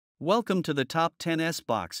Welcome to the Top 10s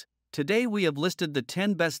Box. Today we have listed the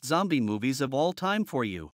 10 best zombie movies of all time for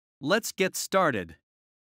you. Let's get started.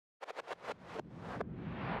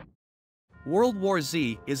 World War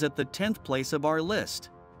Z is at the 10th place of our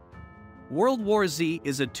list. World War Z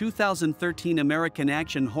is a 2013 American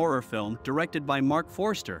action horror film directed by Mark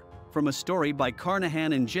Forster, from a story by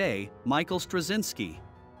Carnahan and J. Michael Straczynski.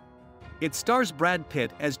 It stars Brad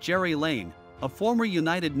Pitt as Jerry Lane, a former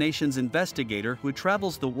United Nations investigator who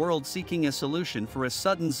travels the world seeking a solution for a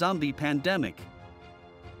sudden zombie pandemic.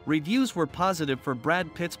 Reviews were positive for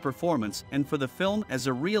Brad Pitt's performance and for the film as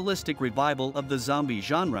a realistic revival of the zombie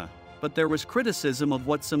genre, but there was criticism of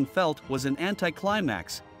what some felt was an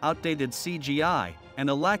anticlimax, outdated CGI,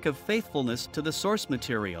 and a lack of faithfulness to the source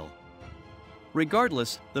material.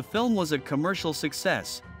 Regardless, the film was a commercial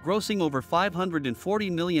success, grossing over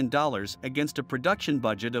 $540 million against a production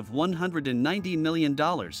budget of $190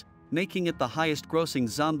 million, making it the highest-grossing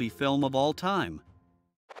zombie film of all time.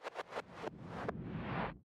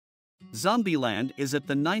 Zombieland is at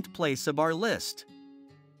the 9th place of our list.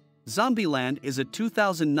 Zombieland is a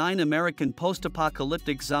 2009 American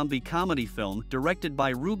post-apocalyptic zombie comedy film directed by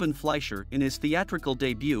Ruben Fleischer in his theatrical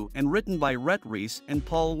debut and written by Rhett Reese and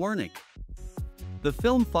Paul Wernick. The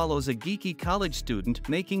film follows a geeky college student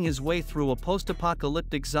making his way through a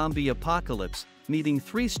post-apocalyptic zombie apocalypse, meeting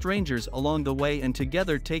three strangers along the way and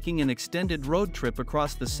together taking an extended road trip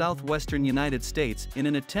across the southwestern United States in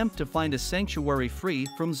an attempt to find a sanctuary free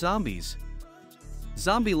from zombies.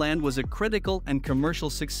 Zombieland was a critical and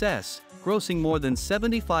commercial success, grossing more than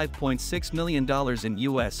 $75.6 million in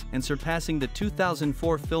US and surpassing the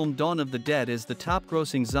 2004 film Dawn of the Dead as the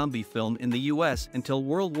top-grossing zombie film in the US until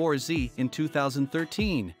World War Z in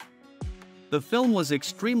 2013. The film was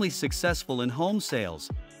extremely successful in home sales,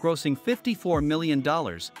 grossing $54 million,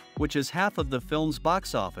 which is half of the film's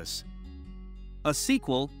box office. A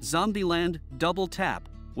sequel, Zombieland: Double Tap,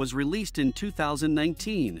 was released in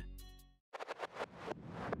 2019.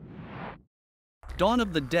 Dawn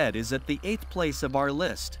of the Dead is at the 8th place of our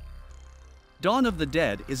list. Dawn of the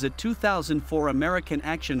Dead is a 2004 American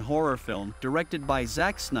action horror film directed by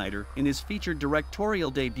Zack Snyder in his feature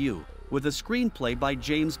directorial debut, with a screenplay by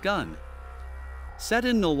James Gunn. Set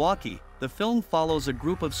in Milwaukee, the film follows a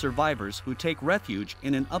group of survivors who take refuge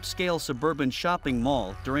in an upscale suburban shopping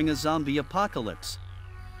mall during a zombie apocalypse.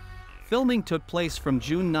 Filming took place from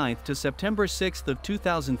June 9 to September 6 of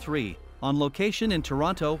 2003, on location in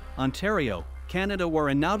Toronto, Ontario, Canada, where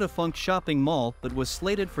a now-defunct shopping mall that was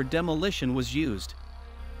slated for demolition was used.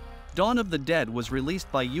 Dawn of the Dead was released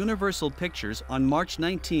by Universal Pictures on March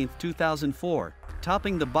 19, 2004,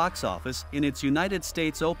 topping the box office in its United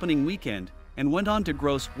States opening weekend, and went on to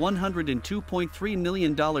gross $102.3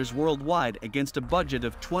 million worldwide against a budget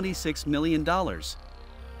of $26 million.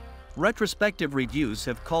 Retrospective reviews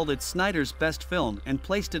have called it Snyder's best film and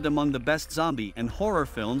placed it among the best zombie and horror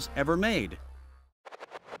films ever made.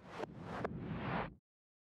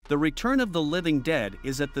 The Return of the Living Dead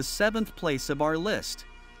is at the 7th place of our list.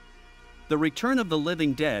 The Return of the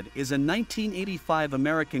Living Dead is a 1985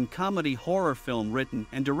 American comedy horror film written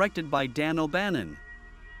and directed by Dan O'Bannon.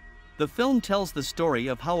 The film tells the story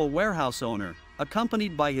of how a warehouse owner,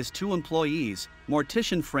 accompanied by his two employees,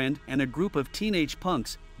 mortician friend and a group of teenage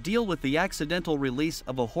punks, deal with the accidental release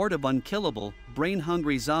of a horde of unkillable,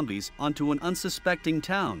 brain-hungry zombies onto an unsuspecting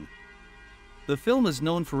town. The film is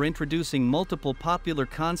known for introducing multiple popular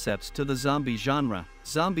concepts to the zombie genre: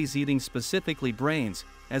 zombies eating specifically brains,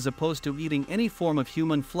 as opposed to eating any form of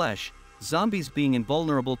human flesh, zombies being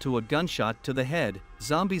invulnerable to a gunshot to the head,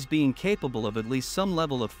 zombies being capable of at least some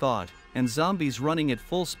level of thought, and zombies running at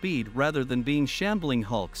full speed rather than being shambling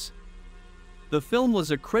hulks. The film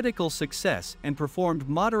was a critical success and performed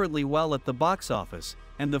moderately well at the box office,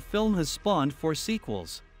 and the film has spawned 4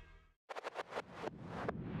 sequels.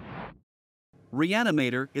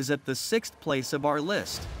 Reanimator is at the 6th place of our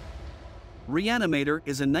list. Reanimator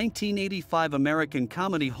is a 1985 American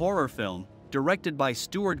comedy horror film, directed by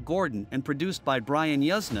Stuart Gordon and produced by Brian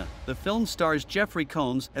Yuzna. The film stars Jeffrey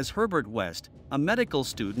Combs as Herbert West, a medical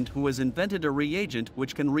student who has invented a reagent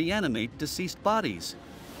which can reanimate deceased bodies.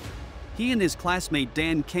 He and his classmate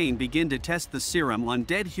Dan Kane begin to test the serum on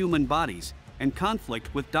dead human bodies, and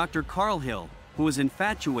conflict with Dr. Carl Hill, who is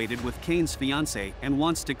infatuated with Kane's fiancée and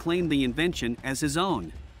wants to claim the invention as his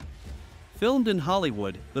own. Filmed in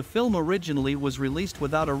Hollywood, the film originally was released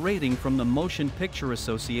without a rating from the Motion Picture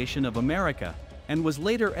Association of America, and was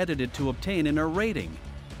later edited to obtain an R rating.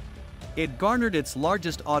 It garnered its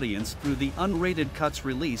largest audience through the unrated cuts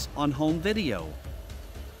release on home video.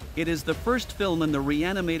 It is the first film in the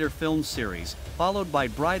Reanimator film series, followed by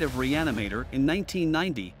Bride of Reanimator in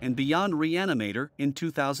 1990 and Beyond Reanimator in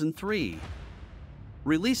 2003.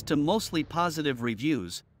 Released to mostly positive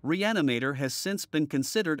reviews, Reanimator has since been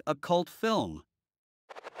considered a cult film.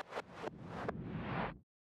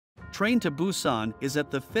 Train to Busan is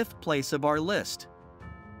at the 5th place of our list.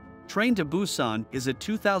 Train to Busan is a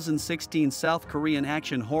 2016 South Korean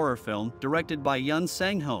action horror film directed by Yoon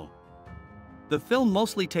Sang-ho. The film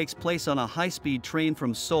mostly takes place on a high-speed train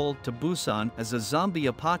from Seoul to Busan as a zombie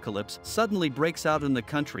apocalypse suddenly breaks out in the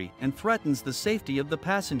country and threatens the safety of the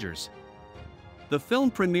passengers. The film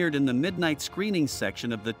premiered in the midnight screening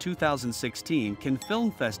section of the 2016 Cannes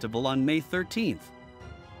Film Festival on May 13th.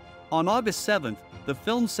 On August 7th, the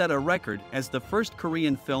film set a record as the first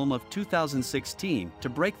Korean film of 2016 to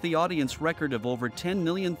break the audience record of over 10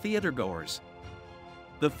 million theatergoers.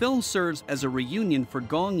 The film serves as a reunion for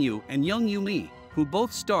Gong Yoo and Young Yoo-mi, who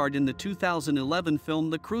both starred in the 2011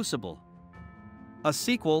 film The Crucible. A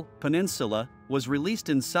sequel, Peninsula, was released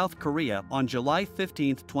in South Korea on July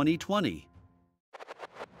 15, 2020.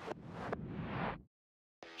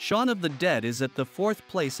 Shaun of the Dead is at the 4th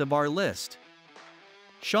place of our list.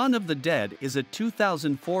 Shaun of the Dead is a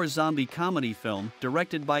 2004 zombie comedy film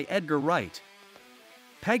directed by Edgar Wright.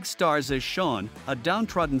 Pegg stars as Shaun, a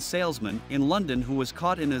downtrodden salesman in London who was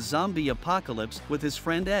caught in a zombie apocalypse with his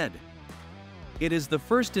friend Ed. It is the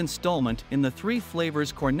first installment in the Three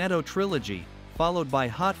Flavors Cornetto trilogy, followed by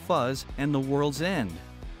Hot Fuzz and The World's End.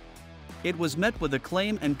 It was met with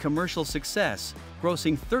acclaim and commercial success,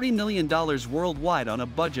 grossing $30 million worldwide on a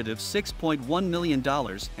budget of $6.1 million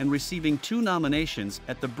and receiving 2 nominations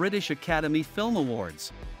at the British Academy Film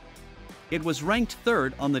Awards. It was ranked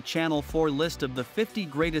 3rd on the Channel 4 list of the 50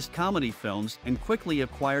 greatest comedy films and quickly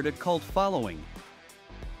acquired a cult following.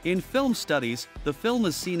 In film studies, the film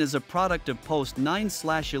is seen as a product of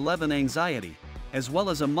post-9/11 anxiety, as well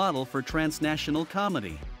as a model for transnational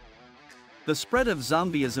comedy. The spread of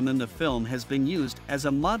zombieism in the film has been used as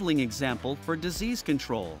a modeling example for disease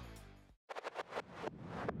control.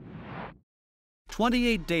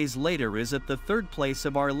 28 Days Later is at the 3rd place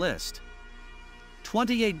of our list.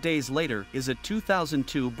 28 Days Later is a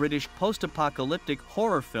 2002 British post-apocalyptic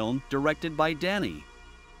horror film directed by Danny.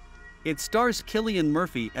 It stars Cillian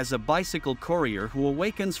Murphy as a bicycle courier who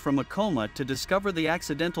awakens from a coma to discover the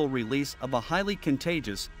accidental release of a highly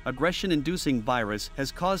contagious, aggression-inducing virus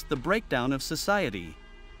has caused the breakdown of society.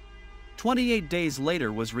 28 Days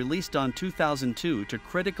Later was released on 2002 to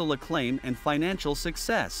critical acclaim and financial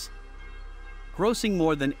success. Grossing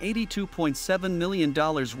more than $82.7 million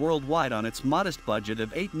worldwide on its modest budget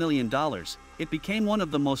of $8 million, it became one of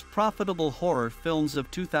the most profitable horror films of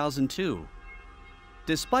 2002.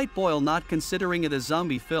 Despite Boyle not considering it a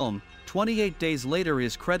zombie film, 28 Days Later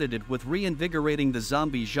is credited with reinvigorating the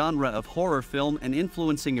zombie genre of horror film and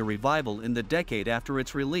influencing a revival in the decade after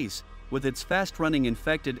its release. With its fast-running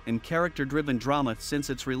infected and character-driven drama since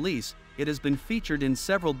its release, it has been featured in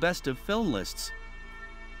several best-of-film lists.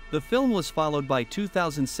 The film was followed by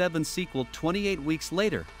 2007 sequel 28 Weeks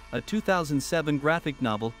Later, a 2007 graphic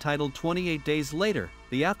novel titled 28 Days Later,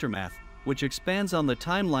 The Aftermath, which expands on the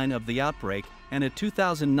timeline of the outbreak, and a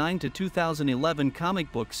 2009 to 2011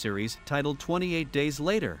 comic book series titled 28 Days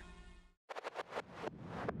Later.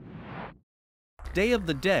 Day of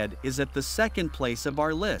the Dead is at the 2nd place of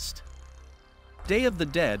our list. Day of the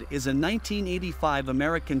Dead is a 1985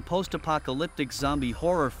 American post-apocalyptic zombie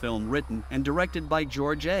horror film written and directed by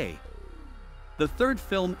George A. The 3rd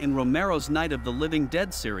film in Romero's Night of the Living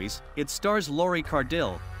Dead series, it stars Laurie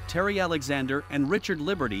Cardill, Terry Alexander and Richard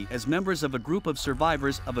Liberty as members of a group of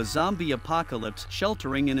survivors of a zombie apocalypse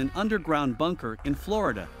sheltering in an underground bunker in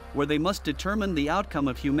Florida, where they must determine the outcome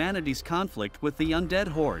of humanity's conflict with the undead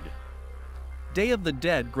horde. Day of the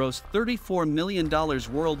Dead grossed $34 million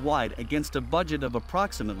worldwide against a budget of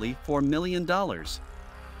approximately $4 million.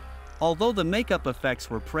 Although the makeup effects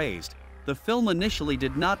were praised, the film initially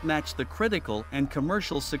did not match the critical and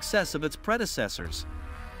commercial success of its predecessors.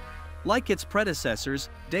 Like its predecessors,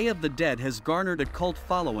 Day of the Dead has garnered a cult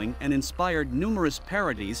following and inspired numerous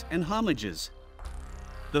parodies and homages.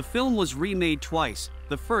 The film was remade twice.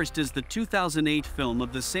 The first is the 2008 film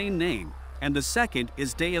of the same name, and the second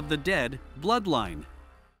is Day of the Dead: Bloodline.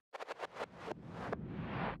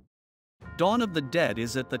 Dawn of the Dead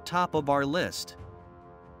is at the top of our list.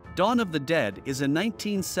 Dawn of the Dead is a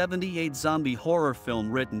 1978 zombie horror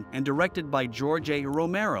film written and directed by George A.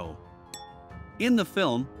 Romero. In the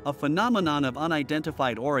film, a phenomenon of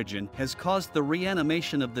unidentified origin has caused the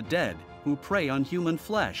reanimation of the dead, who prey on human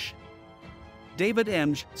flesh. David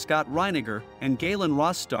Emge, Scott Reiniger, and Galen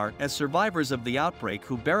Ross star as survivors of the outbreak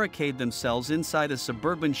who barricade themselves inside a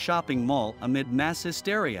suburban shopping mall amid mass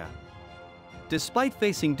hysteria. Despite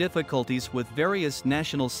facing difficulties with various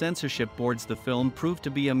national censorship boards, the film proved to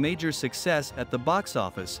be a major success at the box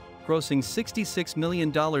office, grossing $66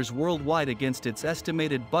 million worldwide against its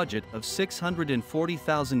estimated budget of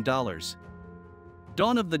 $640,000.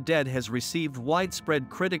 Dawn of the Dead has received widespread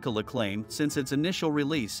critical acclaim since its initial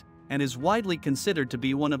release, and is widely considered to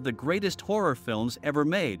be one of the greatest horror films ever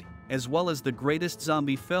made, as well as the greatest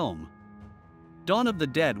zombie film. Dawn of the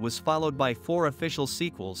Dead was followed by 4 official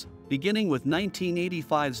sequels, beginning with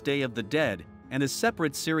 1985's Day of the Dead, and a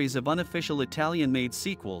separate series of unofficial Italian-made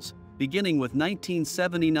sequels, beginning with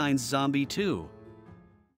 1979's Zombie 2.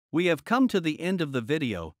 We have come to the end of the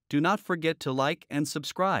video. Do not forget to like and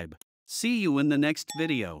subscribe. See you in the next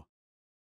video.